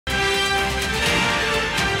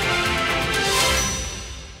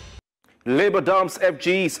Labour dumps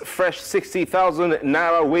FG's fresh 60,000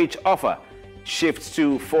 naira wage offer, shifts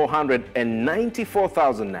to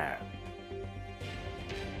 494,000 naira.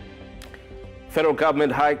 Federal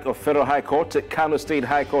High Court to Kano State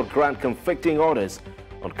High Court grant conflicting orders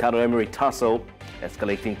on Kano Emirate tussle,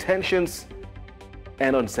 escalating tensions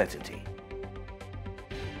and uncertainty.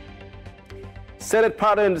 Senate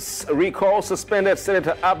pardons recall suspended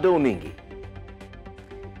Senator Abdul Ningi.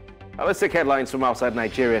 Now let's take headlines from outside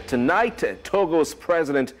Nigeria. Tonight, Togo's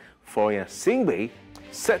President Faure Singbe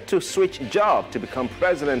set to switch job to become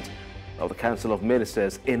president of the Council of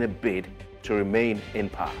Ministers in a bid to remain in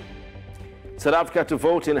power. South Africa to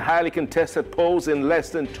vote in highly contested polls in less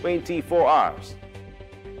than 24 hours.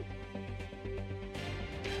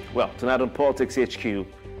 Well, tonight on Politics HQ,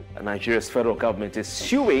 Nigeria's federal government is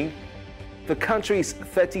suing the country's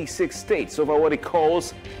 36 states over what it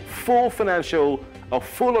calls full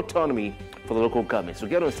autonomy for the local governments. We're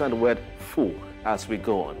going to understand the word full as we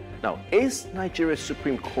go on. Now, is Nigeria's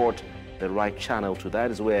Supreme Court the right channel to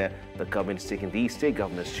that? Is where the government is taking these state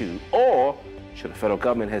governors to? Or should the federal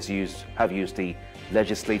government have used the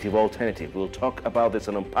legislative alternative? We'll talk about this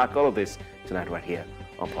and unpack all of this tonight right here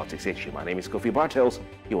on Politics HQ. My name is Koffi Bartels.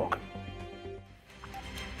 You're welcome.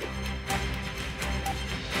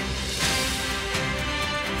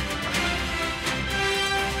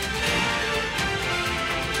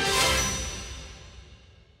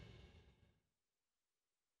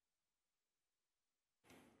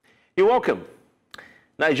 You're welcome.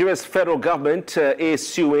 Nigeria's federal government is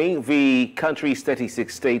suing the country's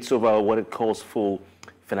 36 states over what it calls full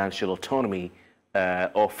financial autonomy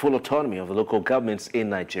or full autonomy of the local governments in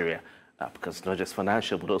Nigeria, because it's not just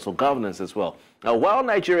financial but also governance as well. Now, while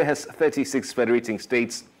Nigeria has 36 federating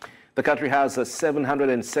states, the country has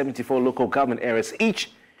 774 local government areas,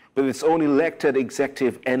 each with its own elected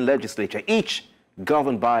executive and legislature, each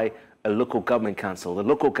governed by a local government council, the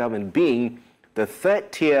local government being the third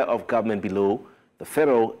tier of government below the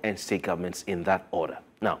federal and state governments in that order.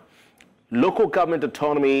 Now, local government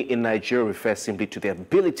autonomy in Nigeria refers simply to the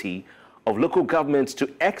ability of local governments to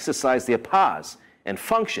exercise their powers and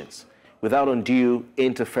functions without undue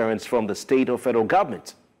interference from the state or federal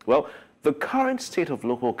government. Well, the current state of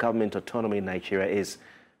local government autonomy in Nigeria is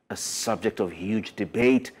a subject of huge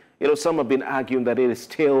debate. Some have been arguing that it is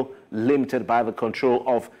still limited by the control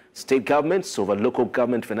of state governments over local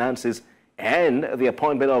government finances and the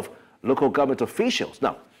appointment of local government officials.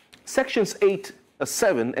 Now, Sections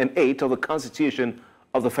 7 and 8 of the Constitution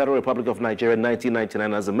of the Federal Republic of Nigeria in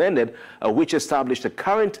 1999 as amended, which established the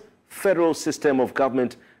current federal system of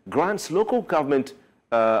government, grants local government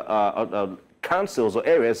councils or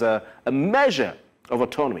areas a measure of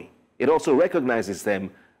autonomy. It also recognizes them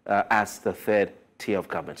as the third tier of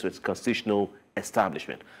government, so it's constitutional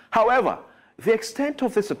establishment. However, the extent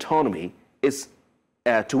of this autonomy is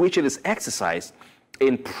to which it is exercised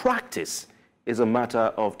in practice is a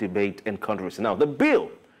matter of debate and controversy. Now, the bill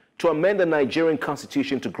to amend the Nigerian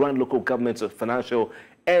constitution to grant local governments a financial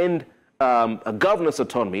and a governance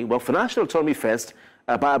autonomy, well, financial autonomy first,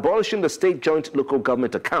 by abolishing the state joint local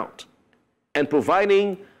government account and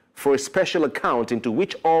providing for a special account into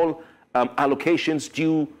which all allocations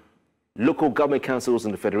due local government councils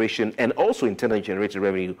in the federation and also internally generated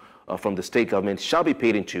revenue from the state government shall be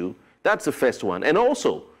paid into. That's the first one. And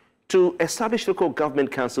also to establish local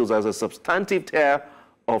government councils as a substantive tier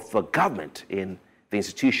of the government in the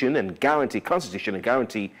institution and constitution and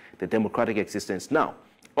guarantee the democratic existence. Now,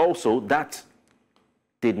 also that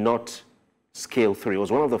did not scale through. It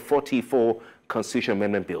was one of the 44 constitutional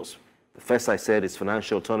amendment bills. The first I said is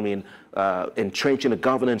financial autonomy and entrenching a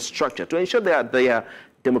governance structure to ensure that they are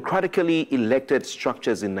democratically elected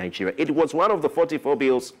structures in Nigeria. It was one of the 44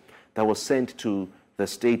 bills that was sent to the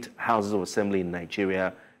state houses of assembly in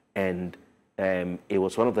Nigeria, and it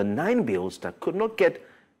was one of the 9 bills that could not get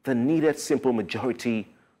the needed simple majority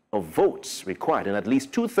of votes required in at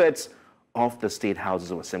least 2/3 of the state houses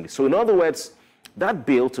of assembly. So in other words, that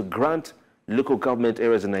bill to grant local government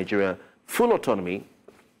areas in Nigeria full autonomy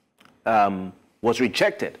was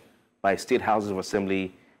rejected by state houses of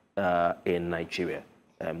assembly in Nigeria.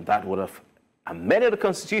 That would have amended the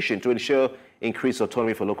constitution to ensure increased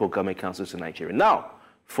autonomy for local government councils in Nigeria. Now,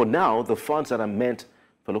 for now, the funds that are meant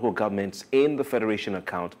for local governments in the federation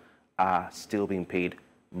account are still being paid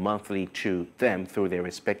monthly to them through their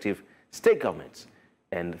respective state governments.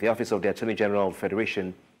 And the Office of the Attorney General of the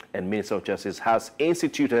Federation and Minister of Justice has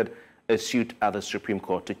instituted a suit at the Supreme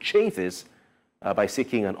Court to change this by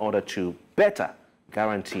seeking an order to better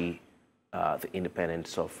guarantee the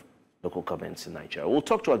independence of local governments in Nigeria. We'll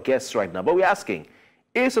talk to our guests right now, but we're asking,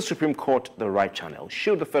 is the Supreme Court the right channel?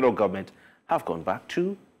 Should the federal government have gone back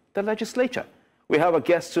to the legislature. We have a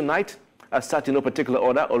guest tonight, starting no particular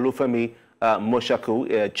order, Olufemi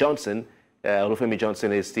Moshaku Johnson. Olufemi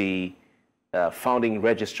Johnson is the founding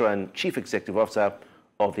registrar and chief executive officer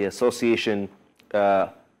of the Association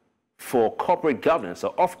for Corporate Governance,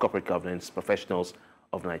 or of Corporate Governance Professionals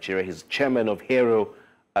of Nigeria. He's chairman of Hero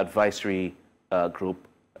Advisory Group.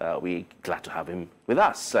 We're glad to have him with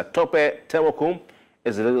us. Tope Tewokum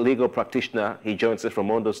is a legal practitioner. He joins us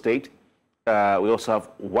from Ondo State. We also have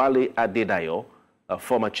Wale Adedayo, a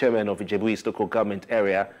former chairman of Ijebu East Local Government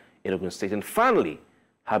Area in Ogun State. And finally,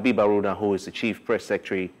 Habib Aruna, who is the chief press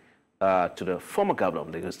secretary to the former governor of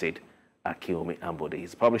Lagos State, Akiyomi Ambode.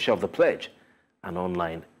 He's the publisher of The Pledge, an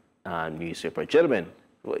online newspaper. Gentlemen,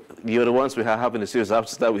 you're the ones we are having a series. I have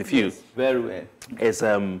to start with you. Yes, very well.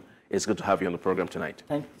 It's good to have you on the program tonight.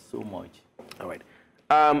 Thank you so much. All right.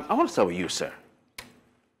 I want to start with you, sir.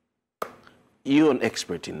 You're an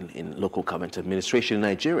expert in local government administration in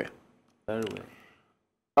Nigeria. Very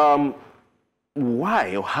well.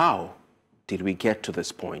 Why or how did we get to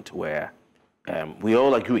this point where we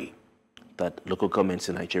all agree that local governments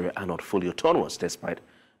in Nigeria are not fully autonomous despite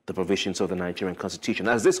the provisions of the Nigerian constitution?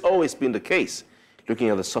 Has this always been the case, looking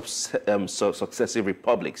at the successive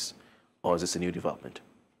republics, or is this a new development?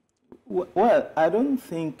 Well, I don't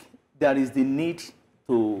think there is the need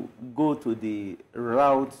to go to the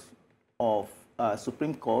route of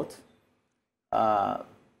Supreme Court.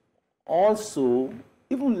 Also,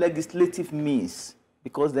 even legislative means,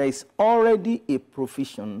 because there is already a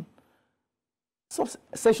provision.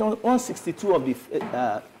 Section 162 of the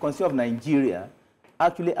Constitution of Nigeria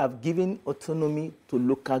actually have given autonomy to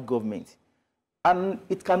local government. And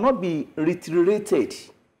it cannot be reiterated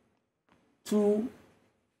too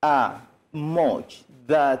much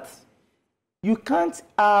that you can't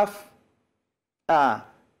have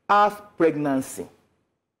pregnancy.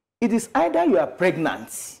 It is either you are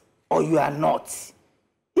pregnant or you are not.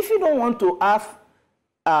 If you don't want to have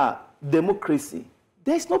democracy,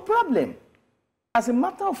 there's no problem. As a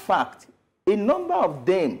matter of fact, a number of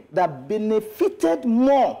them that benefited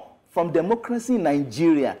more from democracy in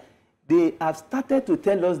Nigeria, they have started to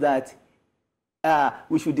tell us that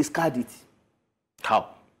we should discard it. How?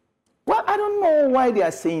 Well, I don't know why they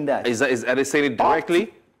are saying that. Are they saying it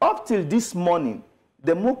directly? Up till this morning,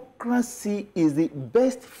 democracy is the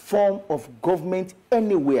best form of government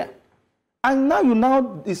anywhere. And now you now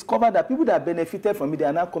discover that people that benefited from it, they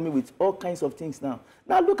are now coming with all kinds of things now.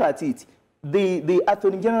 Now look at it. The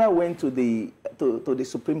Attorney General went to the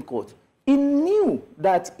Supreme Court. He knew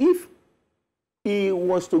that if he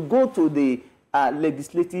was to go to the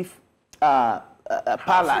legislative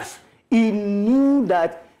palace, he knew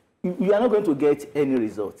that you are not going to get any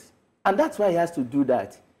results. And that's why he has to do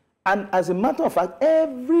that. And as a matter of fact,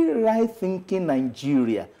 every right-thinking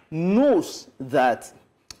Nigeria knows that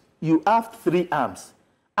you have three arms.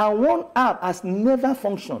 And one arm has never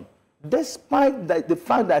functioned, despite the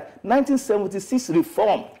fact that 1976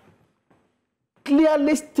 reform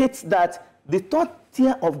clearly states that the third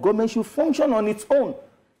tier of government should function on its own.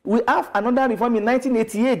 We have another reform in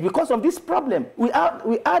 1988 because of this problem. We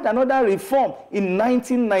had another reform in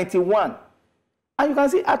 1991. And you can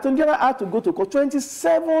see Attorney General had to go to court.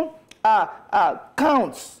 27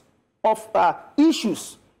 counts of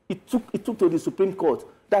issues it took to the Supreme Court.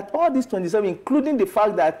 That all these 27, including the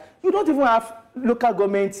fact that you don't even have local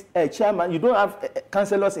government chairman, you don't have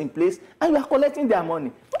councillors in place, and you are collecting their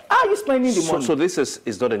money. How are you spending the money? So this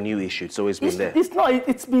is not a new issue. It's always been there. It's not.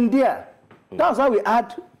 It's been there. That's why we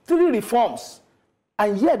had 3 reforms.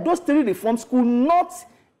 And yet those 3 reforms could not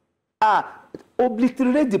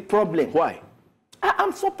obliterate the problem. Why?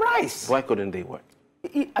 I'm surprised. Why couldn't they work?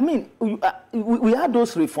 I mean, we had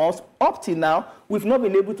those reforms. Up till now, we've not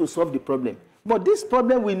been able to solve the problem. But this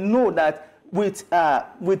problem, we know that with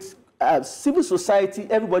civil society,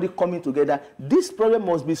 everybody coming together, this problem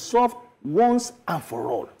must be solved once and for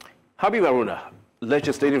all. Habib Aruna,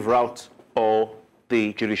 legislative route or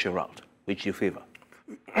the judicial route, which you favor?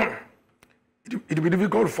 It will be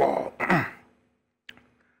difficult for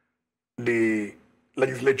the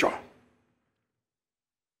legislature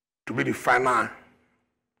to be the final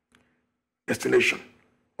destination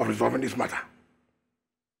of resolving this matter.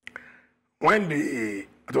 When the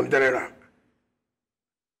Attorney General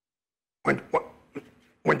went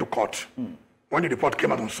to court, when the report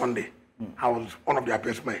came out on Sunday, I was one of the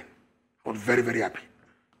happiest men. I was very, very happy.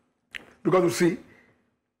 Because you see,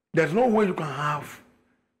 there's no way you can have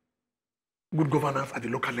good governance at the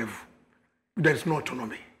local level. There's no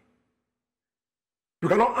autonomy. You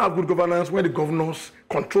cannot have good governance when the governors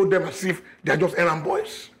control them as if they are just errand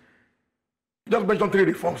boys. Just mention 3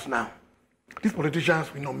 reforms now. These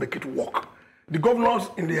politicians will not make it work. the governors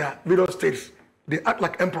in their various states, they act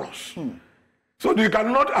like emperors. So you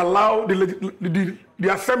cannot allow the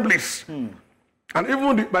assemblies, and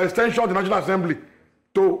even by extension the National Assembly,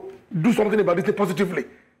 to do something about this thing positively.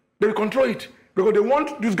 They will control it because they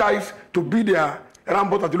want these guys to be their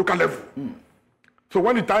rambos at the local level. So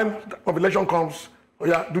when the time of election comes, oh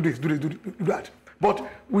yeah, do this, do that. But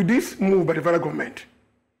with this move by the federal government,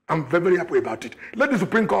 I'm very, very happy about it. Let the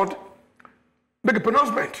Supreme Court make a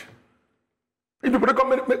pronouncement. If the federal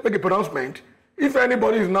government make a pronouncement, if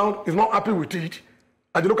anybody is not happy with it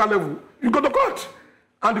at the local level, you go to court.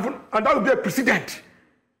 And that will be a precedent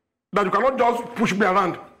that you cannot just push me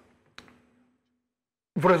around.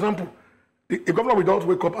 For example, a governor will just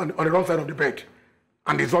wake up on the wrong side of the bed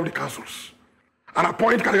and dissolve the councils and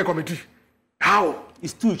appoint a committee. How?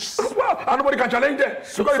 It's too. Well, and nobody can challenge them.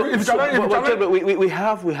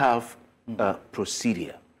 We have a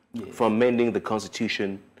procedure for amending the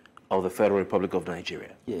Constitution of the Federal Republic of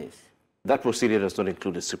Nigeria. Yes. That procedure does not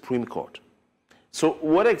include the Supreme Court. So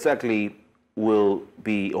what exactly will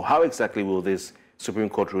be, or how exactly will this Supreme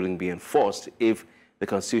Court ruling be enforced if the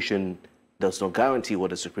Constitution does not guarantee what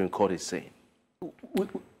the Supreme Court is saying?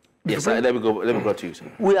 Yes, let me go to you, sir.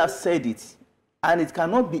 We have said it, and it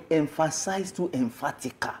cannot be emphasized too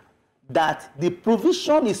emphatically that the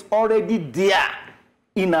provision is already there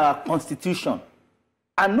in our Constitution,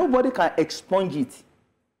 and nobody can expunge it.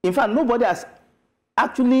 In fact, nobody has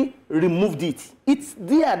actually removed it. It's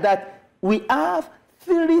there that we have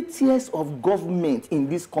 3 tiers of government in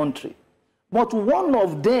this country, but one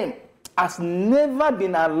of them has never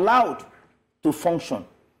been allowed to function.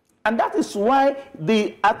 And that is why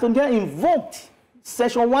the Attorney General invoked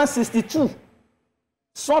Section 162,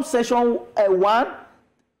 subsection 1,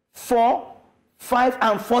 4, 5,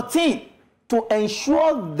 and 14 to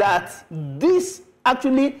ensure that this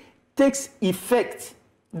actually takes effect,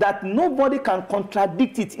 that nobody can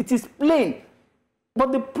contradict it. It is plain.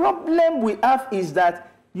 But the problem we have is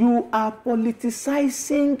that you are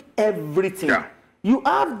politicizing everything. Yeah. You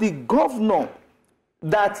have the governor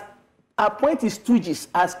that appoint his stooges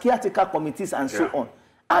as caretaker committees and so on.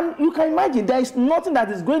 And you can imagine there is nothing that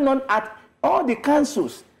is going on at all the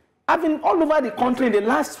councils. I've been all over the country in the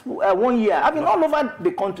last 1 year. I've been all over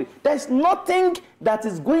the country. There's nothing that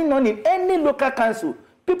is going on in any local council.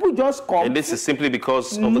 People just come. And this is simply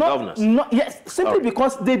because of the governors? Yes, simply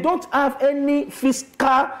because they don't have any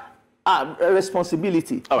fiscal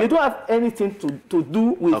responsibility. They don't have anything to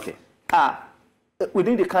do with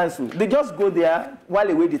within the council. They just go there while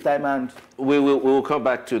they wait the time, and we'll come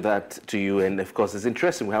back to that to you. And of course, it's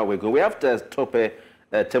interesting how we're going. We have Tope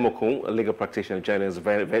Temokun, a legal practitioner, joining us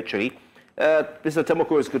virtually. Mr.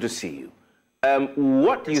 Temokun, it's good to see you.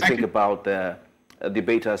 What do you think about the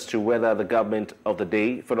debate as to whether the government of the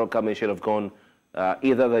day, federal government, should have gone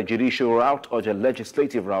either the judicial route or the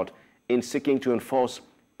legislative route in seeking to enforce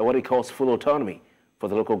what he calls full autonomy for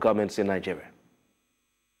the local governments in Nigeria?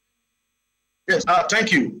 Yes,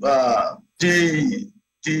 thank you. The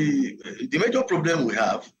major problem we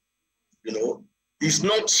have, is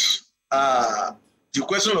not the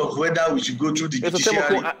question of whether we should go through the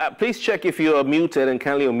judiciary. Please check if you are muted and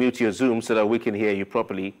kindly unmute your Zoom so that we can hear you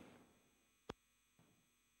properly.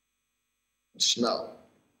 Now.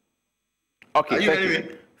 Okay, thank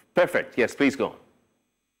you. Perfect. Yes, please go on.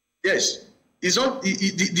 Yes. It's not,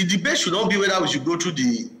 the debate should not be whether we should go through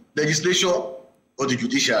the legislature or the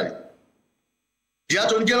judiciary. The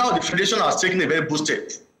Attorney General of the Federation has taken a very bold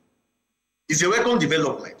step. It's a welcome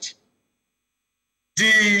development.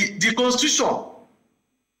 The Constitution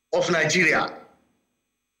of Nigeria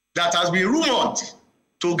that has been rumored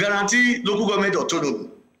to guarantee local government autonomy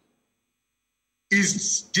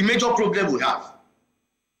is the major problem we have.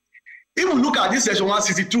 If we look at this section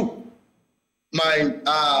 162, my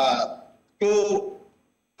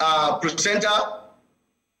presenter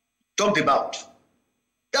talked about,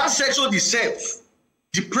 that section itself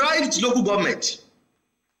deprived local government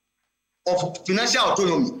of financial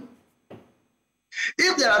autonomy.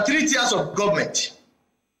 If there are 3 tiers of government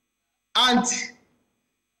and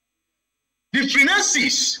the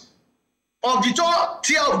finances of the 3rd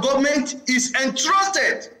tier of government is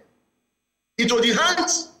entrusted into the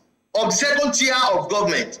hands of the 2nd tier of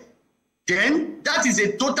government, then that is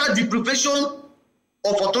a total deprivation of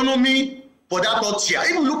autonomy for that 3rd tier. If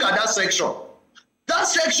you look at that section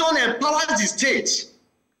empowers the state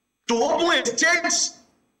to open a state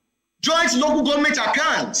joint local government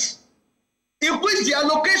account in which the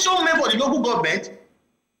allocation made for the local government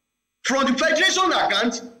from the federation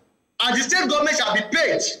account and the state government shall be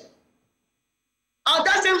paid. And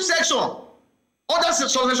that same section, under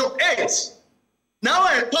section 8, now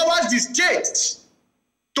empowers the state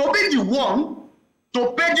to be the one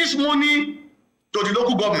to pay this money to the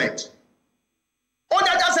local government. Under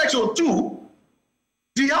that section 2,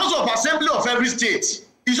 the House of Assembly of every state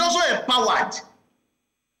is also empowered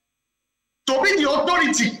to be the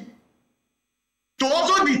authority to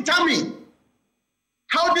also determine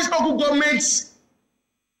how these local governments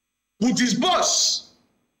will disburse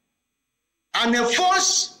and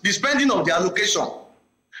enforce the spending of the allocation.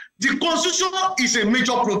 The constitution is a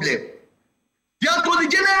major problem. The Attorney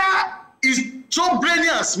General is so brainy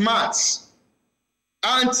and smart,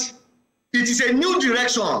 and it is a new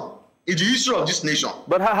direction in the history of this nation.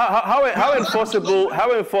 But how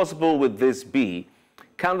enforceable would this be?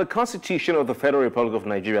 Can the Constitution of the Federal Republic of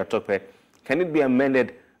Nigeria, Tope, can it be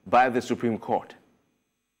amended by the Supreme Court?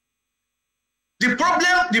 The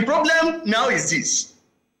problem now is this.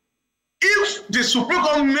 If the Supreme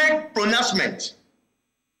Court make pronouncement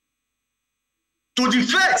to the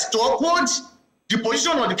Fed to uphold the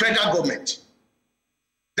position of the federal government,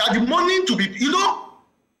 that the money to be, the law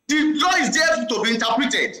is there to be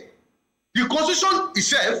interpreted. The Constitution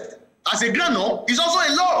itself, as a granule, is also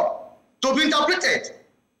a law to be interpreted.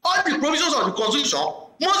 All the provisions of the Constitution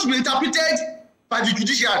must be interpreted by the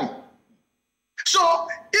judiciary. So,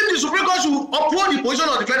 if the Supreme Court should uphold the position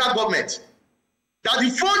of the federal government, that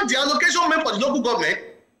the allocation made for the local government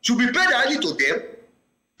should be paid directly to them,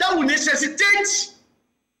 that will necessitate,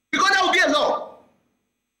 because that will be a law,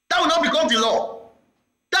 that will not become the law.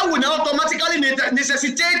 That will now automatically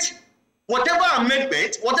necessitate whatever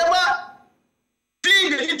amendment, whatever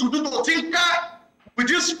thing they need to do to tinker with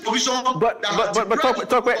this provision. But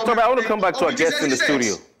I want to come back to our guest in the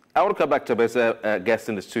studio. I want to come back to our guest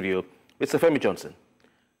in the studio, Mr. Femi Johnson.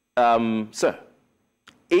 Sir,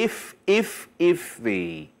 if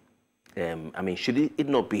the, should it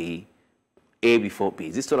not be A before B?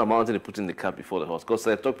 Is this not amounting to putting the cart before the horse? Because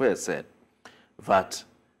Tope has said that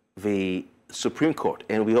the Supreme Court,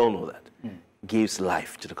 and we all know that, gives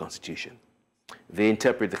life to the Constitution. They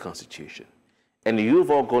interpret the Constitution. And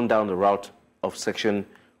you've all gone down the route of Section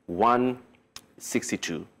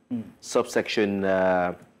 162, subsection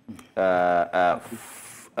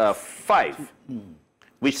 5,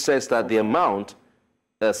 which says that the amount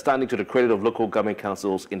standing to the credit of local government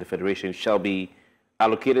councils in the Federation shall be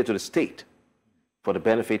allocated to the state for the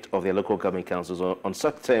benefit of their local government councils on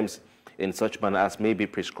such terms in such manner as may be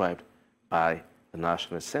prescribed by the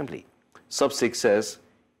National Assembly. Sub 6 says,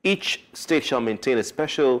 each state shall maintain a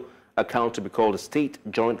special account to be called a state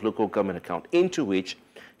joint local government account, into which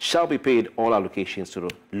shall be paid all allocations to the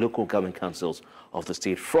local government councils of the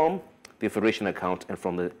state from the Federation account and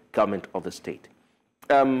from the government of the state.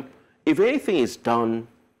 If anything is done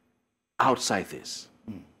outside this,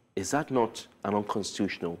 is that not an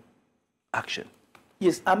unconstitutional action?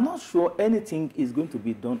 Yes, I'm not sure anything is going to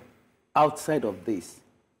be done outside of this.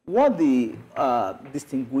 What the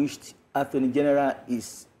distinguished Attorney General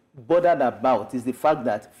is bothered about is the fact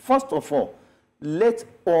that, first of all, let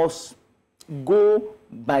us go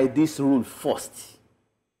by this rule first.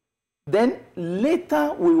 Then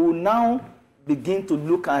later we will now begin to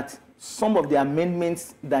look at some of the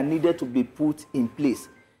amendments that needed to be put in place.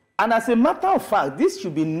 And as a matter of fact, this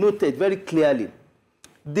should be noted very clearly.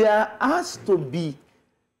 There has to be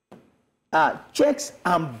checks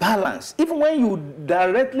and balance. Even when you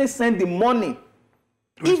directly send the money,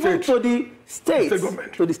 even to the state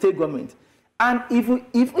government. And even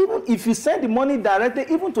if you send the money directly,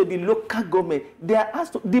 even to the local government,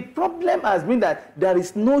 the problem has been that there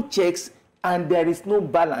is no checks and there is no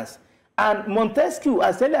balance. And Montesquieu,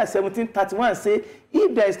 as early as 1731, said,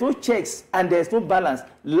 if there is no checks and there is no balance,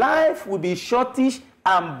 life will be shortish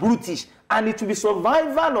and brutish, and it will be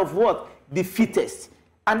survival of what? The fittest.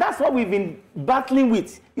 And that's what we've been battling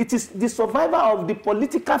with. It is the survival of the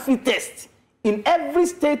political fittest in every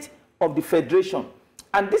state of the Federation.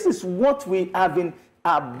 And this is what we have been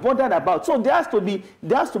bothered about. So there has to be.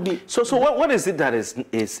 So what is it that is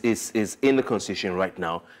in the Constitution right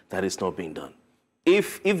now that is not being done?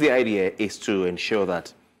 If the idea is to ensure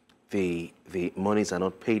that the monies are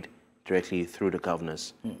not paid directly through the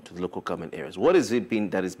governors to the local government areas, what is it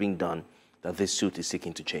that is being done that this suit is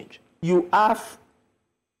seeking to change? You have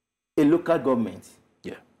a local government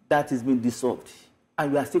that has been dissolved,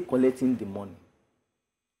 and you are still collecting the money.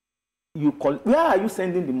 Where are you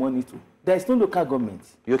sending the money to? There is no local government.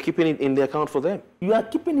 You're keeping it in the account for them. You are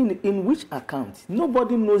keeping it in which account?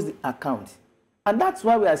 Nobody knows the account. And that's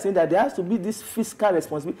why we are saying that there has to be this fiscal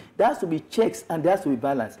responsibility, there has to be checks, and there has to be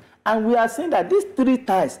balance. And we are saying that these three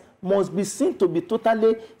ties must be seen to be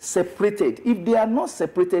totally separated. If they are not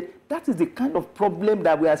separated, that is the kind of problem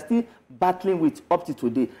that we are still battling with up to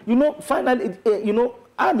today. Finally,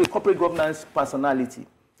 I'm a corporate governance personality.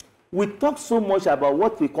 We talk so much about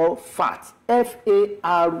what we call FAT,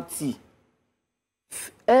 F-A-R-T.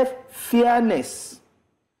 Fairness,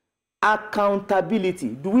 accountability.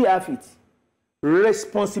 Do we have it?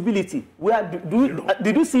 Responsibility.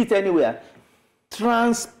 Did you see it anywhere?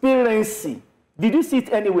 Transparency. Did you see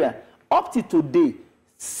it anywhere? Up to today,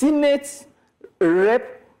 Senate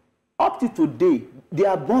rep, up to today,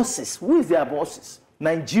 their bosses, who is their bosses?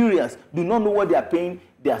 Nigerians do not know what they are paying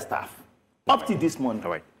their staff. Up to this morning.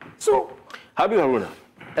 All right. So, Habib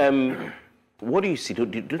Haruna, what do you see?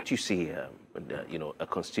 Don't you see, a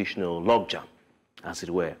constitutional logjam, as it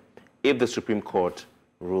were, if the Supreme Court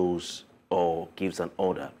rules or gives an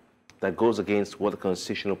order that goes against what the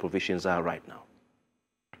constitutional provisions are right now?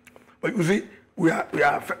 But you see, we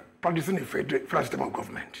are practicing a federal system of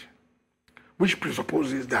government, which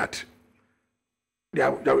presupposes that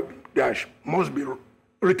there must be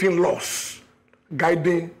written laws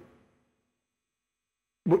guiding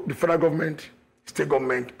both the federal government, state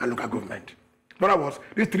government, and local government. In other words,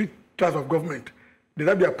 these three types of government, they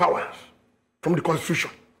have their powers from the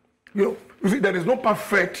Constitution. You see, there is no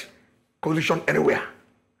perfect constitution anywhere.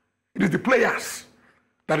 It is the players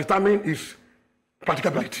that determine its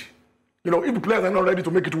practicability. If the players are not ready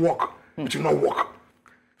to make it work, it will not work.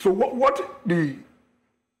 So what the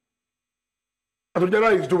Attorney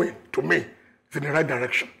General is doing, to me, is in the right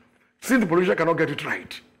direction. Since the politician cannot get it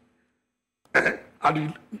right,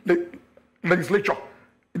 and the legislature,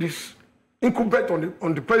 it is incumbent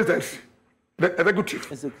on the presidency, the executive.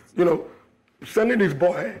 Sending his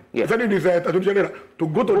boy, sending his Attorney General to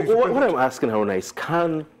go to the What I'm asking, Haruna, is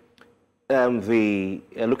can looking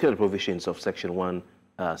at the provisions of Section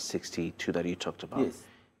 162 that you talked about,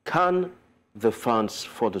 can the funds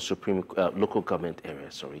for the local government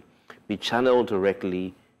areas, be channeled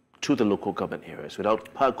directly to the local government areas without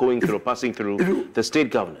passing through the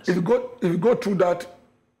state governors? If you go through that,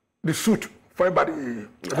 the suit filed by the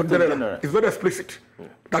Attorney General is very explicit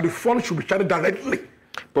that the funds should be channeled directly.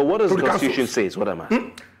 But what does the Constitution say is what I'm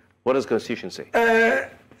asking. What does the Constitution say?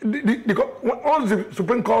 Once the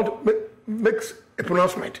Supreme Court makes a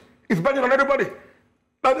pronouncement, it's binding on everybody.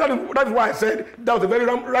 That's why I said that was a very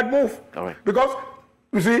right move. All right. Because,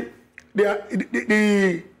 you see,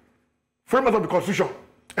 the framework of the Constitution,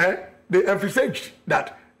 they emphasize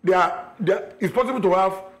that it's possible to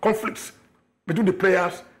have conflicts between the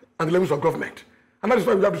players and the levels of government. And that is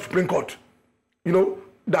why we have the Supreme Court,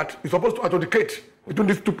 that is supposed to adjudicate between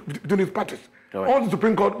these parties. Right. Once the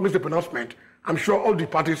Supreme Court makes a pronouncement, I'm sure all the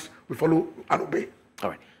parties will follow and obey.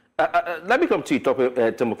 All right. Let me come to you,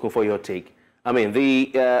 Tomoko, for your take. I mean,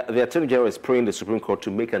 the Attorney General is praying the Supreme Court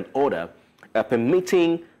to make an order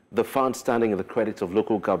permitting the fund standing in the credits of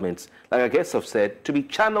local governments, like I guess I've said, to be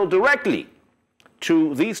channeled directly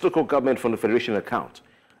to these local government from the Federation account.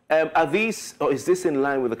 Are these, or is this in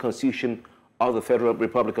line with the Constitution of the Federal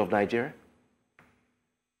Republic of Nigeria?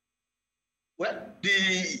 Well,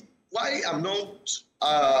 why I'm not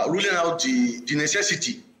ruling out the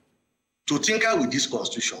necessity to tinker with this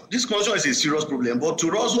Constitution. This Constitution is a serious problem, but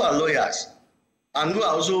to us who are lawyers and who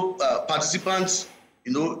are also participants,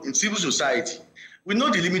 in civil society, we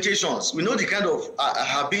know the limitations. We know the kind of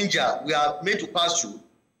harbinger we are made to pass through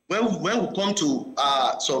when we come to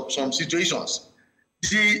some situations.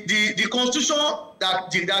 The Constitution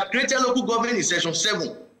that created local government in Section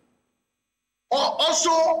 7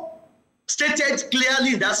 also stated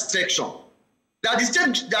clearly in that section that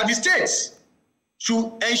the states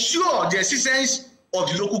should ensure the existence of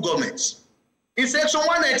the local governments. In Section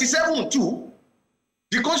 197 too,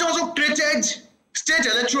 the Constitution also created state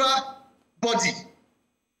electoral body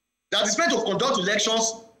that is meant to conduct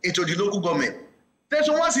elections into the local government.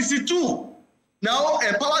 Section 162 now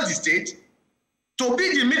empowers the state to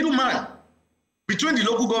be the middleman between the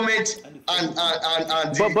local government and what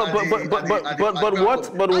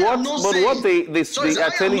the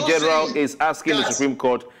Attorney General is asking the Supreme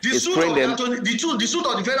Court is praying them. The suit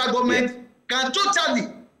of the federal government can totally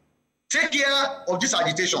take care of this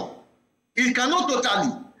agitation. It cannot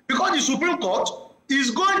totally, because the Supreme Court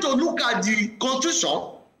is going to look at the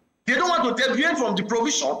Constitution. They don't want to deviate from the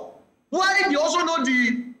provision. Why? They also know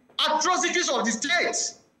the atrocities of the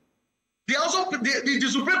states. They also the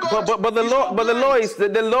Supreme Court. But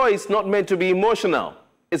the law is not meant to be emotional.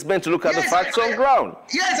 It's meant to look at the facts on ground.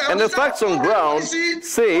 Yes, and the facts on ground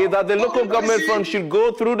say that the local government fund should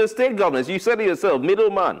go through the state governments. You said it yourself,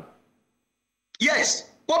 middleman.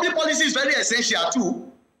 Yes, public policy is very essential too.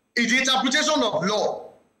 It's the interpretation of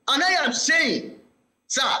law. And I am saying,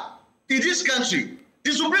 sir, in this country,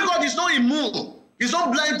 the Supreme Court is not immune. It's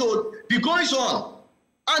not blind to the goings on.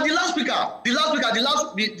 And the last speaker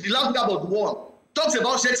but one, talks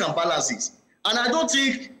about checks and balances. And I don't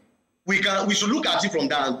think we should look at it from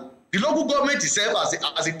that. The local government itself,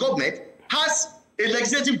 as a government, has a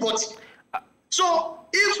legislative body. So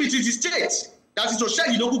if it is the state that is to check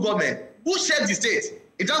the local government, who checks the state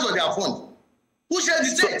in terms of their fund? Who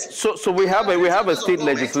checks the state? So we have a state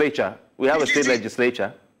legislature. We have a state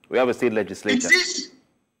legislature. We have a state legislature.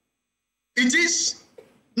 It is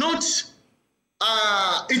not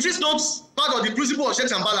part of the principle of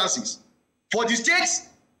checks and balances for the states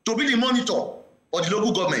to be the monitor of the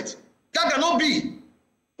local government. That cannot be.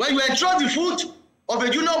 When you entrust the food of a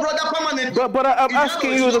junior brother permanently. But I'm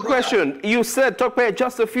asking you the question. You said, Tokpe,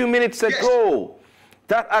 just a few minutes ago,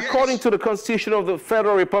 that according to the Constitution of the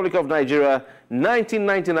Federal Republic of Nigeria,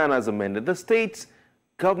 1999 as amended, the state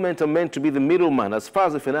government are meant to be the middleman as far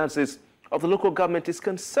as the finances of the local government is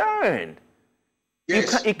concerned.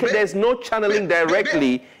 Yes. There's no channeling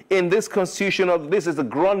directly in this Constitution. This is the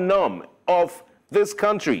grand norm of this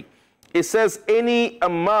country. It says any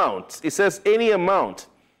amount. It says any amount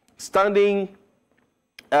standing.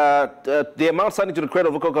 The amount standing to the credit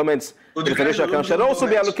of local governments in the financial account shall also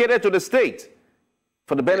be allocated to the state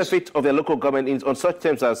for the benefit of their local government on such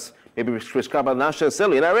terms as maybe prescribed by the National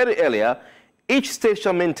Assembly. And I read it earlier. Each state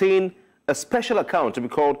shall maintain a special account to be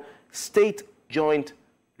called State Joint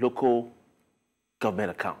Local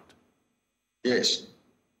Government Account. Yes.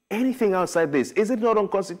 Anything outside this, is it not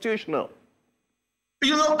unconstitutional?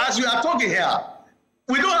 You know, as we are talking here,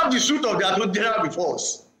 we don't have the suit of the Attorney General before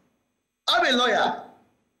us. I'm a lawyer.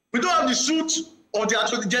 We don't have the suit of the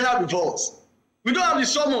Attorney General before us. We don't have the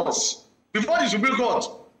summons before the Supreme Court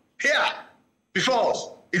here before us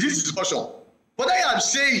in this discussion. But I am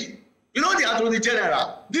saying, you know, the Attorney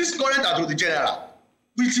General, this current Attorney General,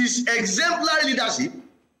 with his exemplary leadership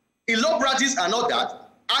in law practice and all that,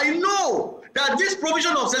 I know that this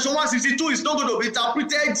provision of Section 162 is not going to be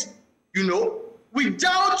interpreted, you know,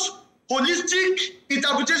 without holistic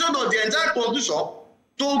interpretation of the entire Constitution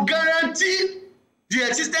to guarantee the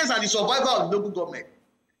existence and the survival of the local government.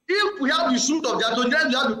 If we have the suit of the Attorney General,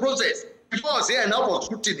 we have the process before us here and now for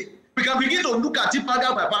scrutiny, we can begin to look at it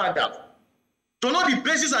paragraph by paragraph to know the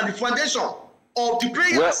basis and the foundation of the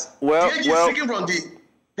prayers the agent seeking from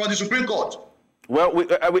the Supreme Court. Well,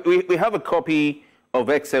 we have a copy of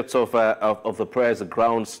excerpts of the prayers, the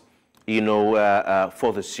grounds, you know,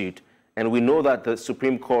 for the suit, and we know that the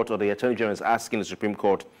Supreme Court or the Attorney General is asking the Supreme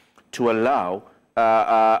Court to allow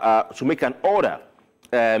to make an order,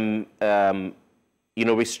 you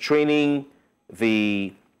know, restraining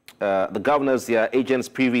the governors, their agents,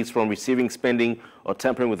 privies from receiving, spending, or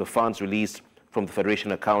tampering with the funds released from the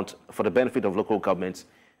Federation account for the benefit of local governments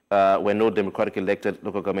where no democratically elected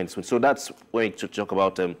local governments. So that's when to talk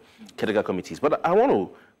about category committees. But I want to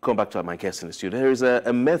come back to my guest in the studio. There is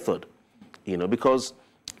a method, you know, because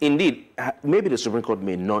indeed, maybe the Supreme Court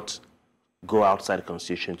may not go outside the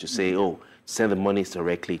Constitution to say, oh, send the monies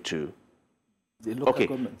directly to the local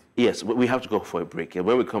government. Yes, we have to go for a break. And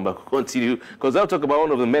when we come back, we'll continue, because I'll talk about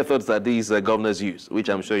one of the methods that these governors use, which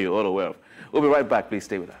I'm sure you're all aware of. We'll be right back. Please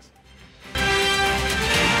stay with us.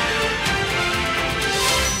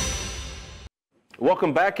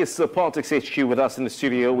 Welcome back. It's Politics HQ. With us in the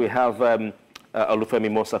studio. We have Olufemi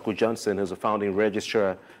Mosaku-Johnson, who's a founding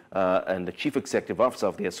registrar and the chief executive officer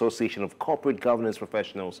of the Association of Corporate Governance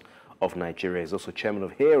Professionals of Nigeria. He's also chairman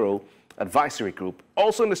of HERO Advisory Group.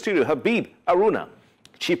 Also in the studio, Habib Aruna,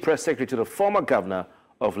 chief press secretary to the former governor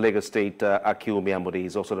of Lagos State, Akiwumi Ambode.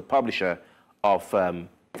 He's also the publisher of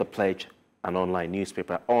The Pledge, an online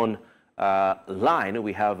newspaper. On line,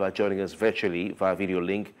 we have joining us virtually via video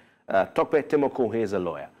link, Tokpe Temoko, who is a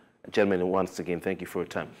lawyer. Gentlemen, once again, thank you for your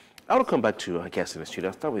time. I will come back to our guest in the studio.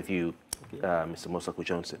 I'll start with you, Mr.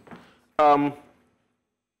 Mosaku-Johnson.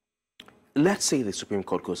 Let's say the Supreme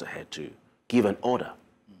Court goes ahead to give an order,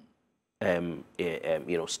 you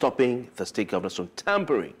know, stopping the state governors from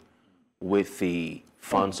tampering with the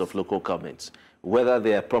funds of local governments, whether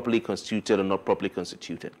they are properly constituted or not properly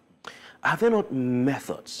constituted. Are there not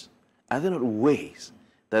methods, are there not ways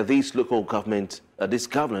that these local government, these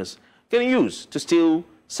governors can use to still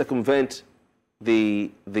circumvent the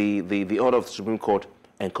order of the Supreme Court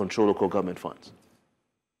and control local government funds?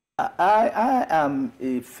 I am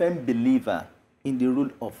a firm believer in the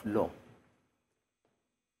rule of law.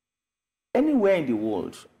 Anywhere in the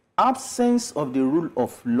world, absence of the rule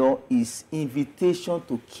of law is invitation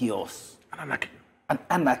to chaos and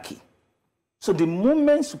anarchy. So the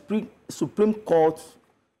moment Supreme Court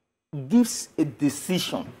gives a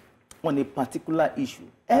decision on a particular issue,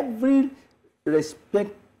 every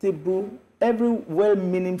respectable, every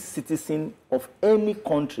well-meaning citizen of any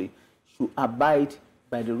country should abide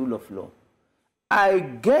by the rule of law. I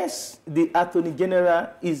guess the Attorney General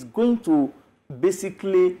is going to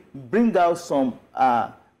basically bring out some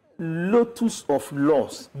lotus of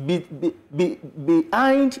laws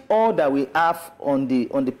behind all that we have on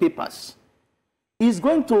the papers. It's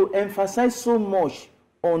going to emphasize so much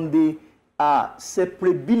on the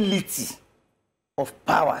separability of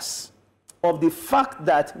powers, of the fact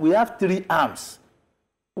that we have 3 arms.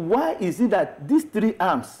 Why is it that these 3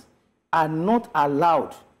 arms are not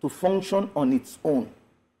allowed to function on its own?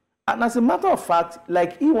 And as a matter of fact,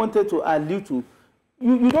 like he wanted to allude to,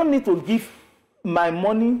 you don't need to give my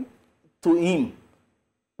money to him.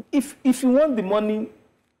 If you want the money,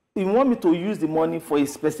 you want me to use the money for a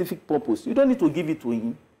specific purpose, you don't need to give it to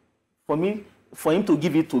him, for him to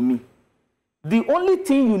give it to me. The only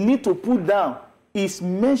thing you need to put down is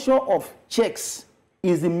measure of checks,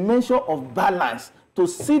 is the measure of balance, to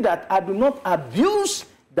see that I do not abuse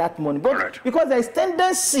that money. But because there is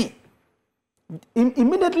tendency,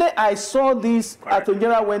 immediately I saw this, Attorney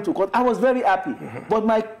General went to court, I was very happy. But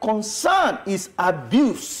my concern is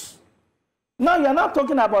abuse. Now you are not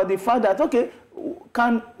talking about the fact that, okay,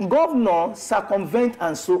 can governor circumvent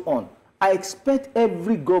and so on? I expect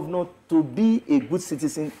every governor to be a good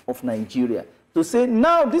citizen of Nigeria. To say,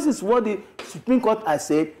 now this is what the Supreme Court has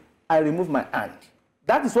said, I remove my hand.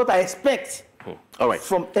 That is what I expect. All right.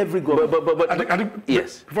 From every governor. But I think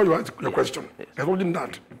yes. Before you ask your question, there's something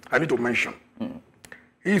that I need to mention.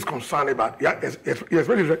 He is concerned about, he has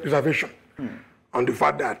very reservation on the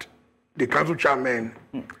fact that the council chairman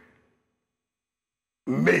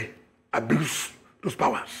may abuse those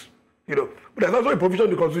powers. You know, but there's also a provision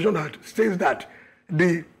in the Constitution that states that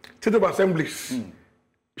the state of assemblies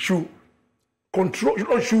should control,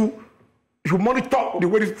 should monitor the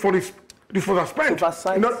way these funds are spent.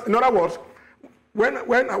 In other words, when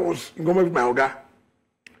I was in government with my Oga,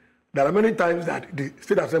 there are many times that the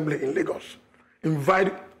State Assembly in Lagos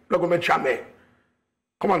invite the government chairman,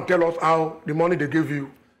 come and tell us how the money they gave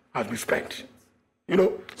you has been spent. You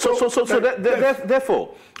know.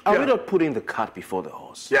 Therefore, are we not putting the cart before the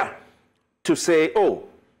horse? Yeah. To say, oh,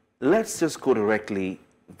 let's just go directly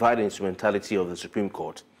via the instrumentality of the Supreme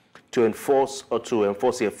Court to enforce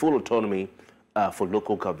a full autonomy for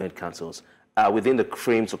local government councils within the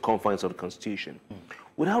frames or confines of the Constitution,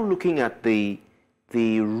 without looking at the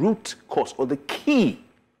root cause or the key.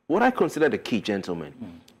 What I consider the key, gentlemen,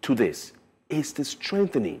 to this is the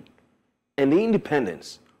strengthening and the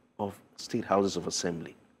independence of state houses of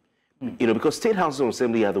assembly. You know, because state houses of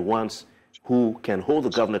assembly are the ones who can hold the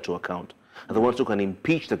governor to account, are the ones who can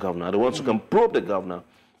impeach the governor, are the ones who can probe the governor,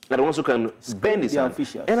 are the ones who can bend his hand.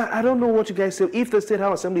 And I don't know what you guys say. If the state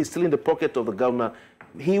house assembly is still in the pocket of the governor,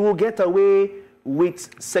 he will get away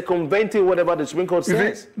with circumventing whatever the Supreme Court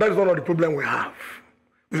says. That is one of the problems we have.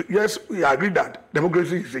 Yes, we agree that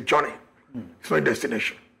democracy is a journey. It's not a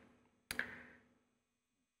destination.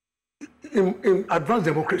 In advanced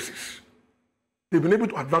democracies, they've been able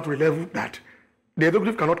to advance to a level that the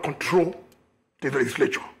executive cannot control the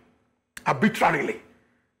legislature arbitrarily.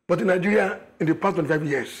 But in Nigeria, in the past 25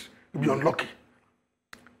 years, you'll be unlucky.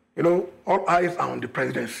 You know, all eyes are on the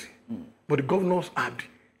presidency. But the governors are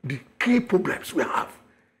the key problems we have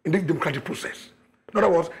in this democratic process. In other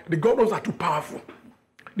words, the governors are too powerful.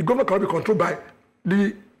 The government cannot be controlled by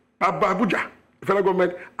the Abuja, the federal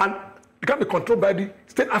government, and it can be controlled by the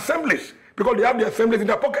state assemblies because they have the assemblies in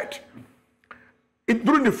their pocket.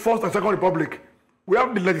 During the First and Second Republic, we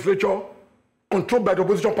have the legislature controlled by the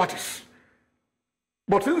opposition parties.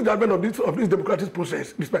 But since the advent of this democratic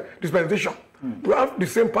process, dispensation, we have the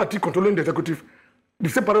same party controlling the executive, the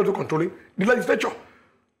same party also controlling the legislature.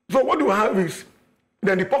 So what you have is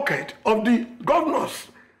then the pocket of the governors,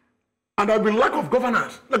 and there will be lack of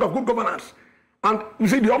governance, lack of good governance. And you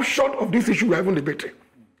see, the upshot of this issue we are even debating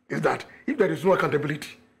is that if there is no accountability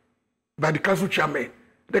by the council chairman,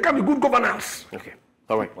 there can be good governance. Okay.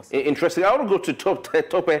 All right. Interesting. I want to go to Tope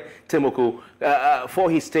Temoku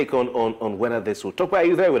for his take on whether this will. Tope, are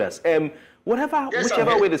you there with us?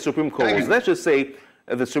 Whichever way the Supreme Court goes, let's just say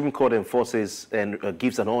the Supreme Court enforces and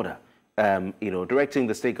gives an order, directing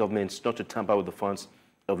the state governments not to tamper with the funds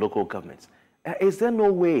of local governments. Is there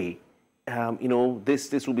no way,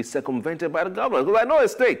 this will be circumvented by the government? Because I know a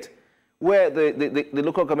state where the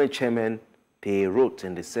local government chairman, they wrote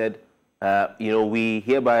and they said, we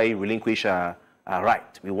hereby relinquish our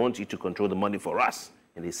right. We want you to control the money for us.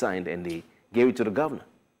 And they signed and they gave it to the governor.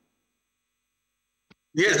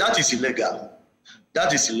 Yes, that is illegal.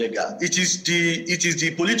 That is illegal. It is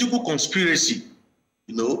the political conspiracy,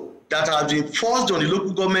 that has been forced on the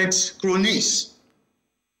local government cronies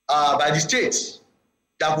by the state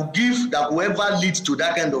that will ever lead to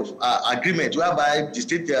that kind of agreement whereby the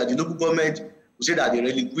state, the local government will say that they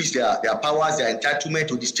relinquish their powers, their entitlement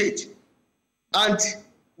to the state. And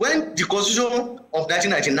when the Constitution of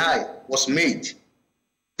 1999 was made,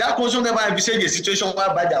 that Constitution never envisaged a situation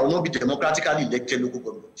whereby there will not be democratically elected local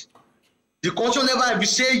government. The Constitution never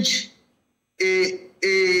envisaged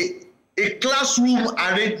a classroom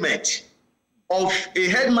arrangement of a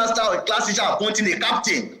headmaster or a class teacher appointing a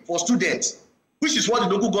captain for students, which is what the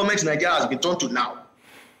local government in Nigeria has been turned to now.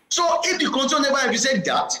 So if the Constitution never envisaged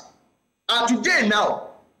that, and today now,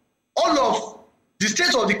 all of the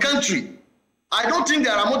states of the country, I don't think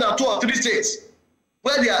there are more than 2 or 3 states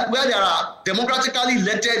where there are democratically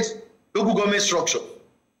elected local government structure.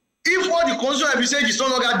 If what the Constitution envisaged is no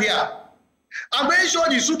longer there, I'm very sure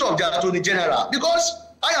the suit of the Attorney General, because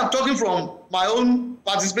I am talking from my own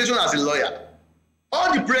participation as a lawyer,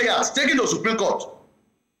 all the prayers taken to the Supreme Court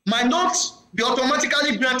might not be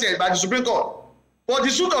automatically granted by the Supreme Court. But the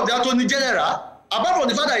suit of the Attorney General, apart from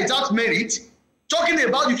the fact that it has merit, talking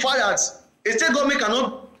about the fact that a state government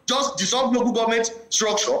cannot just dissolve local government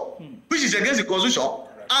structure, which is against the Constitution,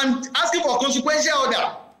 and asking for consequential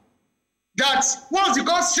order that once the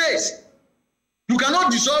court says you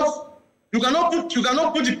cannot dissolve, you cannot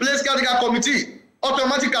put the place caretaker committee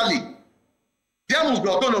automatically, there must be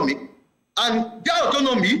autonomy, and their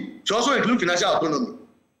autonomy should also include financial autonomy.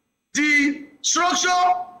 The structure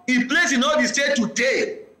in place in all the states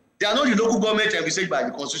today, they are not the local government envisaged by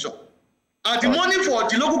the Constitution. And the money for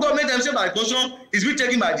the local government envisaged by the Constitution is being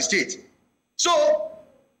taken by the state. So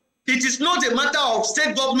it is not a matter of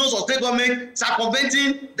state governors or state government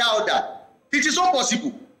circumventing that order. It is not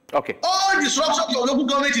possible. Okay. All the structures of local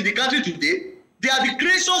government in the country today, they are the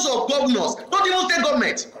creations of governors, not even state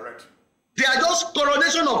government. Correct. They are just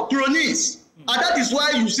coronation of cronies. And that is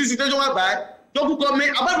why you see situation whereby local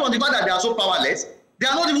government, apart from the fact that they are so powerless, they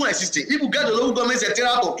are not even existing. If you get the local government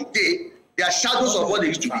secretariat of today, they are shadows of what they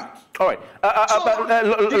used to be. All right.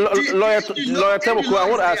 Lawyer Temuku, I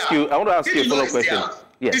want to ask you a follow-up question.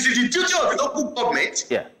 Yes. This is the duty of the local government.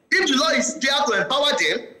 Yeah. If the law is there to empower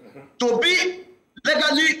them to be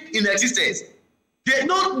legally in existence,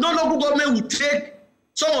 no local government will take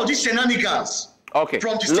some of these shenanigans. Okay.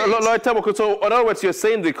 From the state. Lawyer Temuku, so in other words, you're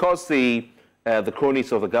saying because the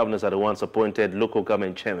cronies of the governors are the ones appointed local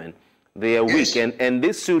government chairmen, they are weak. And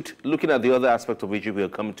this suit, looking at the other aspect of which we will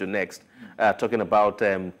come to next, talking about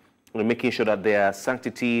making sure that their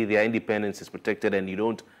sanctity, their independence is protected, and you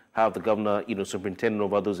don't have the governor, superintendent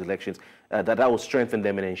over those elections, that will strengthen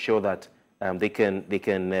them and ensure that they can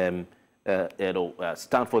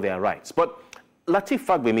stand for their rights. But Lateef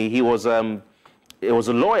Fagbemi, he was a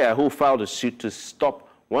lawyer who filed a suit to stop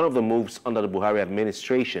one of the moves under the Buhari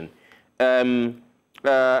administration. A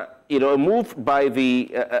move by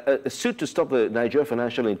a suit to stop the Nigerian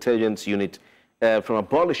Financial Intelligence Unit from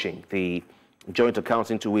abolishing the joint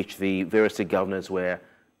accounts into which the various state governors were,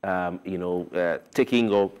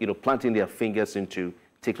 taking or, planting their fingers into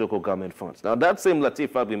take local government funds. Now, that same Lateef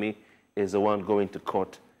Fagbemi is the one going to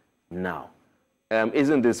court now.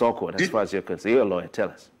 Isn't this awkward as far as you're concerned? You're a lawyer, tell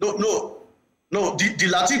us. No. The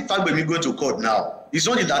Lateef Fagbemi going to court now. It's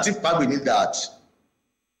not the Lateef Fagbemi that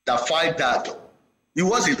filed that. He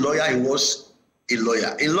was a lawyer. He was a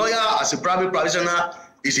lawyer. A lawyer, as a private practitioner,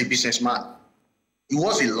 is a businessman. He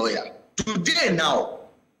was a lawyer. Today now,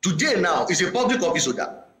 is a public office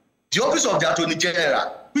holder. The office of the Attorney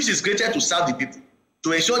General, which is created to serve the people,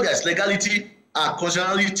 to ensure there is legality and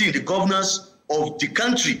constitutionality in the governance of the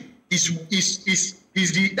country, that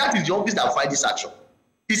is the office that fight this action.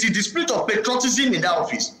 It's the spirit of patriotism in that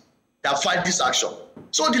office that fight this action.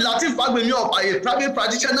 So the Lateef Fagbemi of a private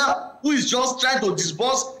practitioner who is just trying to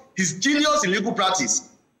disburse his genius in legal practice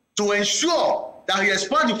to ensure that he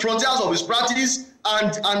expands the frontiers of his practice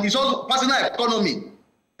and his own personal economy.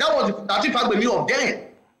 That was the Lateef Fagbemi of then.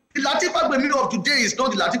 The Lateef Fagbemi of today is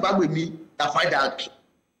not the Lateef Fagbemi that fight that.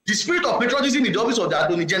 The spirit of patriotism in the office of the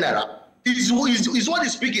Attorney General is what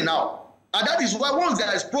is speaking now. And that is why once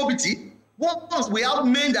there is probity, once we have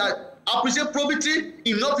men that appreciate probity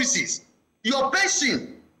in offices, your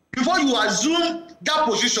pension, before you assume that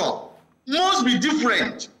position, must be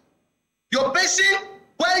different. Your pension,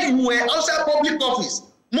 while you were outside public office,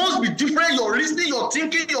 must be different. Your reasoning, your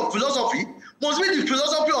thinking, your philosophy must be the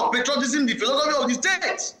philosophy of patriotism, the philosophy of the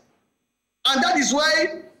state. And that is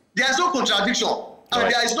why there is no contradiction.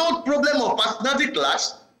 And there is no problem of personality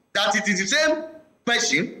clash, that it is the same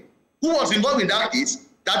person who was involved in that case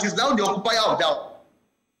that is now the occupier of that.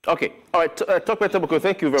 Okay. All right. Talk about Temuku.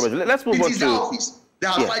 Thank you very much. Let's move on to... It is the office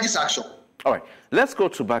that has fight this action. All right. Let's go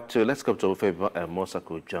to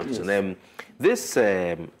Mosako Johnson. This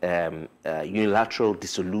unilateral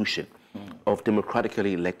dissolution of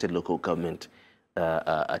democratically elected local government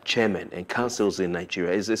chairmen and councils in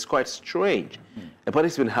Nigeria is quite strange. But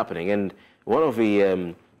it's been happening. And one of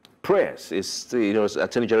the prayers is,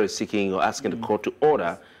 Attorney General is seeking or asking the court to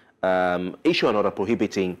order, issue an order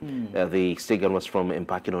prohibiting the state governments from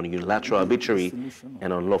embarking on unilateral, arbitrary,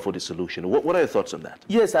 and unlawful dissolution. What are your thoughts on that?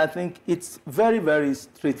 Yes, I think it's very, very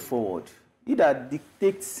straightforward. Either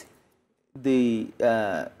dictates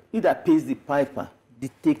either pays the piper,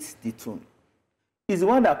 dictates the tune. It's the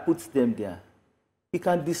one that puts them there. He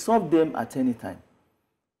can dissolve them at any time.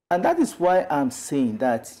 And that is why I'm saying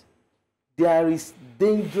that there is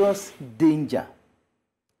dangerous danger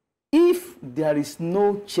if there is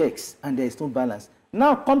no checks and there is no balance.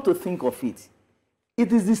 Now, come to think of it,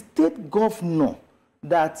 it is the state governor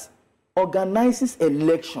that organizes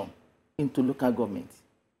election into local government.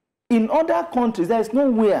 In other countries, there is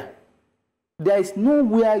nowhere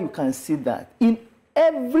you can see that. In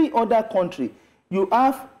every other country, you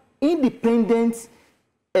have independent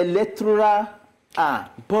electoral.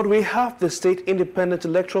 But we have the State Independent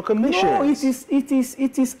Electoral Commission. No, it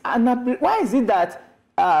is why is it that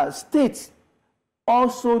states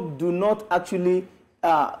also do not actually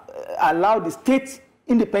allow the State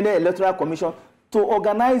Independent Electoral Commission to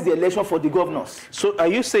organize the election for the governors? So are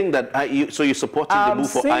you saying that so you're supporting the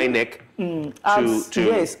move for INEC to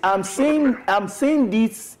Yes, I'm saying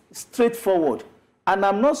this straightforward, and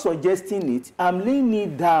I'm not suggesting it. I'm laying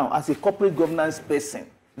it down as a corporate governance person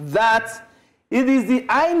that it is the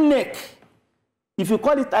INEC. If you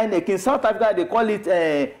call it INEC, in South Africa they call it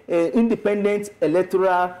Independent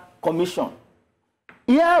Electoral Commission.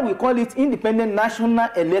 Here we call it Independent National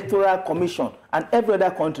Electoral Commission, and every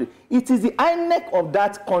other country. It is the INEC of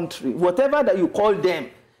that country, whatever that you call them,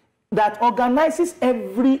 that organizes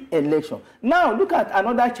every election. Now look at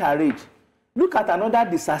another charade. Look at another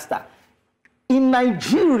disaster. In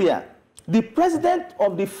Nigeria, the President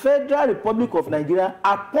of the Federal Republic of Nigeria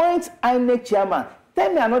appoints INEC chairman. Tell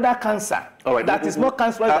me another cancer that is more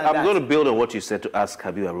cancerous than that. I'm going to build on what you said to ask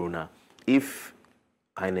Koffi Bartels. If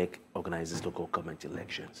INEC organizes local government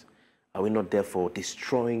elections, are we not therefore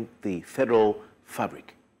destroying the federal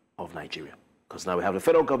fabric of Nigeria? Because now we have the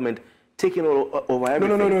federal government taking over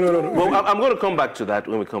everything. No. Well, I'm going to come back to that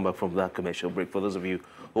when we come back from that commercial break. For those of you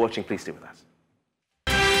who are watching, please stay with us.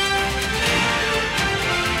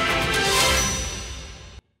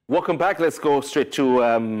 Welcome back. Let's go straight to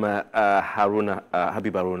Habib Haruna.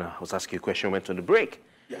 I was asking you a question, went on the break.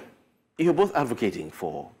 Yeah. You're both advocating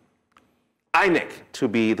for INEC to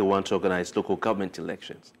be the one to organize local government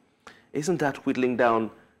elections. Isn't that whittling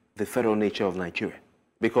down the federal nature of Nigeria?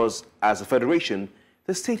 Because as a federation,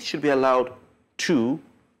 the state should be allowed to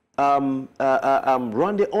run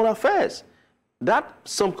their own affairs. That,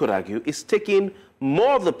 some could argue, is taking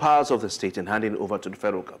more of the powers of the state and handing it over to the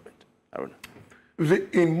federal government. Haruna. You see,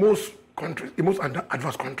 in most countries, in most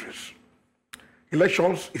advanced countries,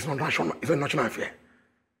 elections is not national; it's a national affair.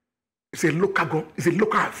 It's a local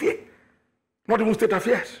affair, not even state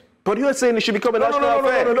affairs. But you are saying it should become a national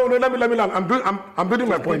affair. No. Let me land. I'm building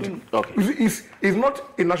my point. Okay. You see, it's not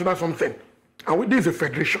a national something, and this is a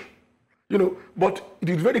federation, But it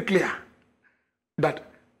is very clear that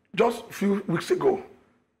just a few weeks ago,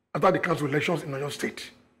 after the council elections in Oyo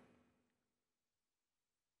State,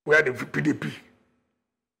 where the PDP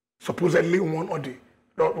supposedly won on the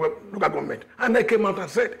local government, INEC came out and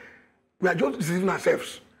said, we are just deceiving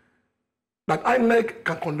ourselves that INEC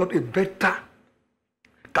can conduct a better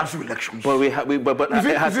council elections. But has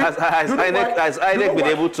INEC been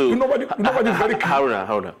able to? Nobody is very clear.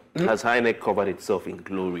 Haruna, has INEC covered itself in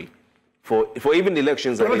glory for even the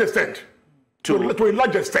elections? To a large extent. To a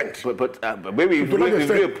large extent. But maybe if we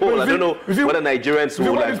do a poll, I don't know whether Nigerians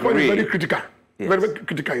will agree. This point is very critical. Yes. Very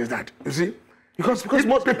critical is that, you see? Because if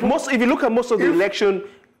you look at most of the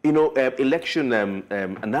election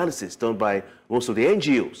analysis done by most of the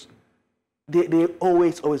NGOs, they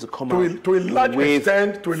always come out to a large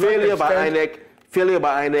extent, failure by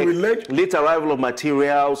INEC, late arrival of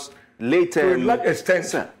materials, later. To a large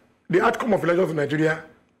extent, the outcome of elections in Nigeria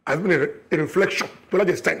has been a reflection, to a large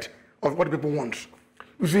extent, of what people want.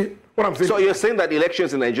 You see what I'm saying? So you're saying that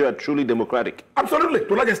elections in Nigeria are truly democratic? Absolutely,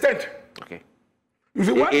 to a large extent. Okay. You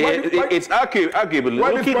see, it's arguable.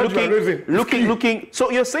 Looking. So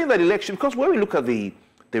you're saying that election, because when we look at the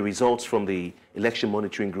results from the election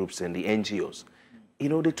monitoring groups and the NGOs,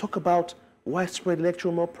 they talk about widespread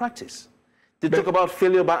electoral malpractice. They talk about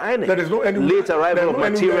failure by INEC. There is no late arrival of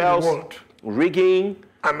materials, rigging.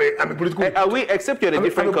 I'm a political reporter. Are we, except you're in a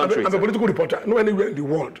different country? I'm a political reporter. No anywhere in the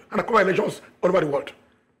world. And I cover elections all over the world.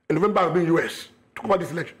 In November, I'll be in the US to cover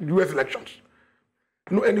these US elections.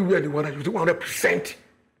 No anywhere in the world that you see 100%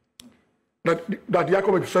 that the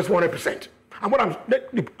outcome is 100%. And what I'm... But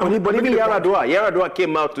even Yaradua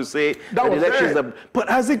came out to say that the elections are... But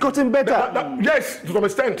has it gotten better? Yes, to some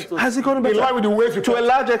extent. Has it gotten better? In line with the ways... To a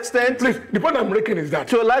large extent? Please, the point I'm making is that...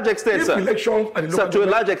 To a large extent, sir. Elections and the sir, to a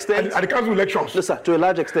large extent... And the council elections... No, sir, to a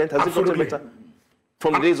large extent, has Absolutely. it gotten better?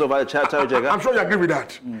 From the days of Jega? I'm sure you agree with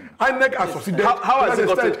that. INEC has succeeded. How has it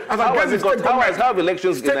gotten... How have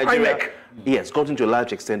elections in Nigeria... INEC. Yes, gotten to a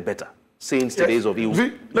large extent better since the days of EU.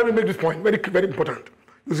 See, let me make this point very, very important.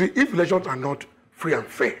 You see, if elections are not free and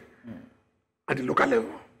fair at the local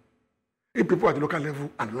level, if people at the local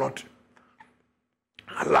level are not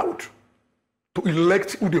allowed to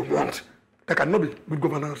elect who they want, there cannot be good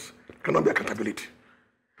governance, cannot be accountability.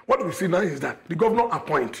 What we see now is that the governor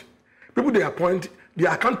appoint. People they appoint, they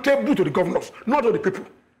are accountable to the governors, not to the people.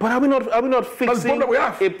 But are we not fixing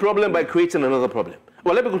a problem by creating another problem?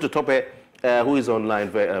 Well, let me go to Tope, who is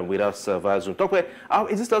online with us via Zoom. Tope,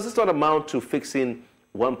 does this not amount to fixing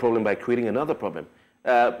one problem by creating another problem?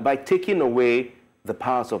 By taking away the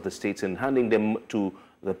powers of the states and handing them to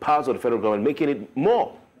the powers of the federal government, making it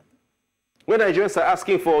more. When Nigerians are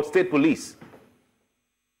asking for state police.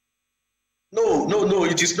 No,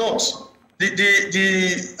 it is not. The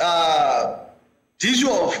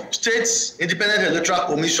issue of States Independent Electoral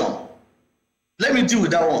Commission, let me deal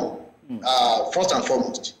with that one first and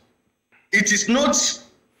foremost. It is not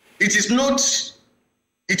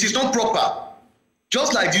proper,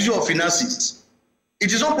 just like the issue of finances.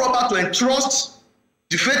 It is not proper to entrust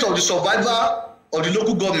the fate of the survivor of the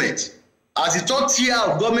local government as the third tier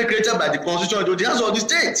of government created by the constitution to the hands of the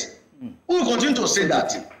state. We will continue to say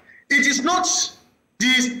that. It is not,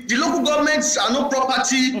 the local governments are no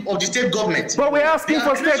property of the state government. But we're asking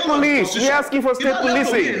for state police. We're asking for state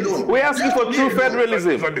policing. We're asking for true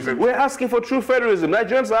federalism. We're asking for true federalism.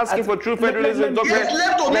 Nigerians are asking for true federalism.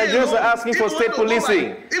 Nigerians are asking for state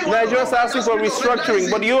policing. Nigerians are asking for restructuring.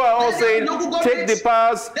 But you are all saying, take the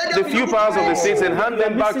powers, the few powers of the states and hand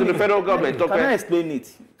them back to the federal government. Can I explain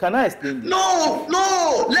it? Let there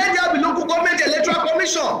be local government electoral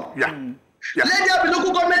commission. Yeah. Let there be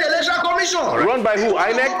local government electoral commission. Run by who?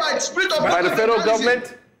 INEC? By the federal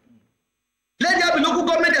government? Let there be local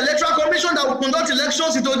government electoral commission that will conduct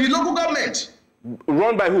elections into the local government.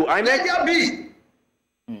 Run by who? INEC? Let there be.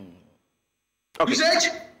 Okay.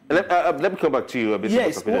 Let me come back to you a bit.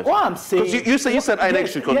 Yes, what I'm saying... You said INEC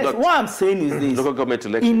should conduct... Yes, what I'm saying is this. Local government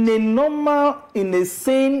elections. In a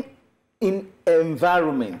sane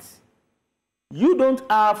environment, you don't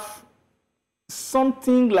have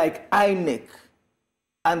something like INEC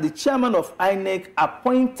and the chairman of INEC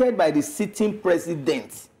appointed by the sitting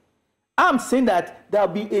president. I'm saying that there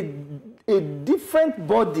will be a different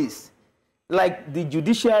bodies like the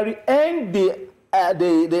judiciary and the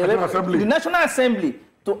National Assembly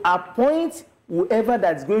to appoint whoever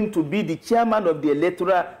that's going to be the chairman of the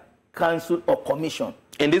Electoral Council or Commission.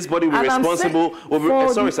 And this body will be responsible.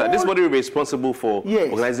 This body will be responsible for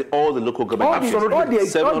organizing all the local government. Absolutely.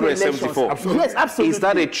 774. Yes, absolutely. Is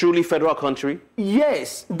that a truly federal country?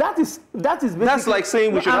 Yes, that is basically. That's like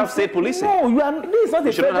saying we should have state policing. No, this is not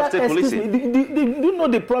a federal. State policing. Do you know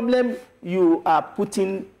the problem you are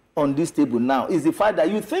putting on this table now is the fact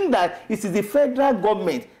that you think that it is the federal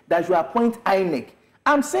government that should appoint INEC.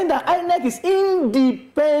 I'm saying that INEC is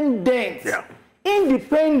independent. Yeah.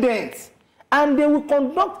 Independent. And they will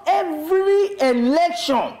conduct every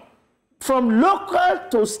election from local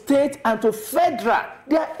to state and to federal.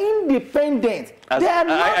 They are independent. Are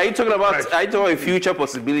you talking about a future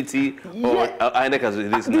possibility or INEC as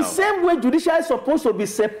it is now? The same way judiciary is supposed to be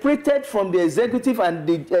separated from the executive and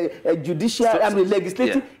the judiciary and the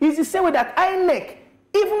legislative, is the same way that INEC,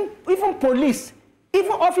 even police,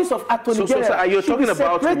 even office of attorney general. So are you talking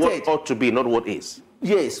about what ought to be, not what is?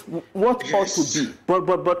 Yes, what ought to be.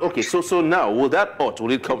 But okay, so now, will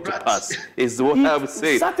it come to pass? Is what I'm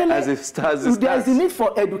saying. Certainly, as it stands. There is a need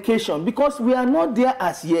for education because we are not there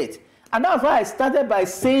as yet. And that's why I started by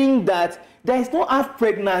saying that there is no half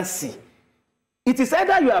pregnancy. It is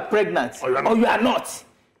either you are pregnant or you are not.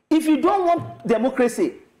 If you don't want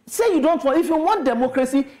democracy, say you don't want. If you want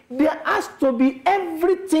democracy, there has to be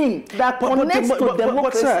everything that connects to democracy.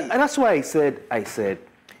 But sir, and that's why I said,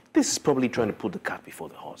 this is probably trying to put the cart before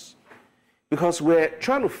the horse. Because we're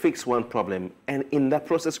trying to fix one problem and in that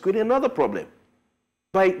process creating another problem.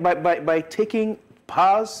 By taking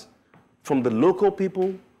powers from the local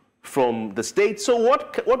people, from the state. So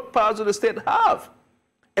what powers do the state have?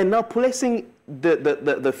 And now placing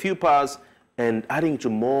the few powers and adding to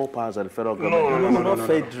more powers at the federal government. No,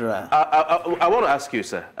 federal. I want to ask you,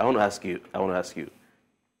 sir. I want to ask you.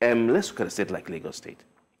 Let's look at a state like Lagos State,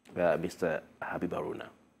 Mr. Habib Haruna.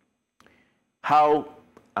 How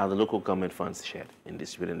are the local government funds shared in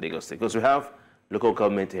distributed in Lagos State? Because we have local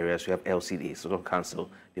government areas, we have LCDs, local council,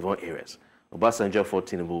 different areas. Obasanjo for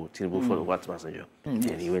Tinubu for Obasanjo,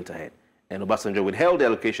 and he went ahead. And Obasanjo withheld the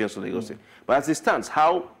allocations to Lagos State. But as it stands,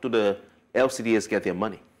 how do the LCDs get their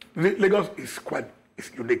money? Lagos is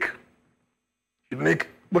unique. Unique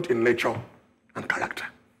both in nature and character.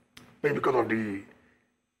 Maybe because of the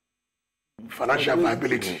financial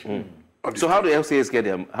viability. Of the so how do LCDs get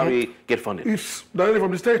them? How do they get funded? It's directly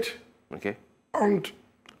from the state. Okay. And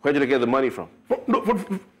where do they get the money from?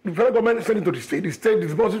 The federal government is sending to the state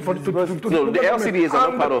disburses for the No, the LCDs are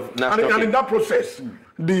not part of national. And in that process,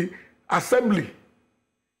 the assembly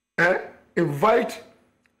invite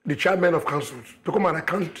the chairman of councils to come and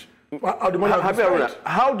account how the money has been spent.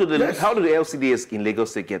 How do the LCDs in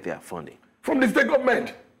Lagos State get their funding? From the state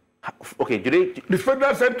government. Okay, do they? The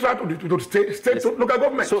federal central to the state to local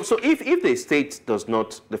government. So if the state does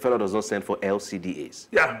not, the federal does not send for LCDs.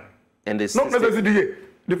 Yeah. And the not LCDA.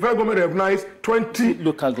 The federal government recognizes 20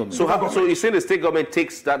 local government. So you're saying the state government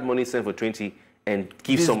takes that money sent for 20 and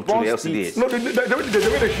gives some to the LCDs? No, the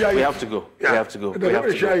way they share it. We have to go. Yeah. We have to go. The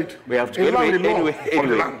way they share it. We have to go.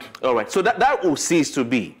 Anyway. All right. So that will cease to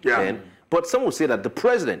be. Yeah. Then. But some will say that the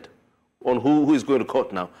president, on who is going to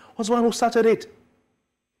court now, was the one who started it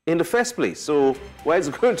in the first place. So why is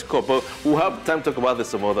it going to court? But we'll have time to talk about this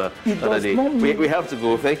some other day. We have to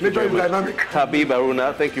go. Thank you very much. Dynamic. Habib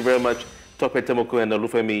Aruna, thank you very much. Tope Temoko and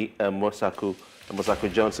Olufemi Mosaku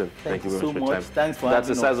Johnson. Thank you very much for your time. Thanks for That's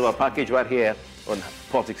having the size us. of our package right here on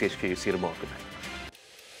Politics HQ. See you tomorrow. Good night.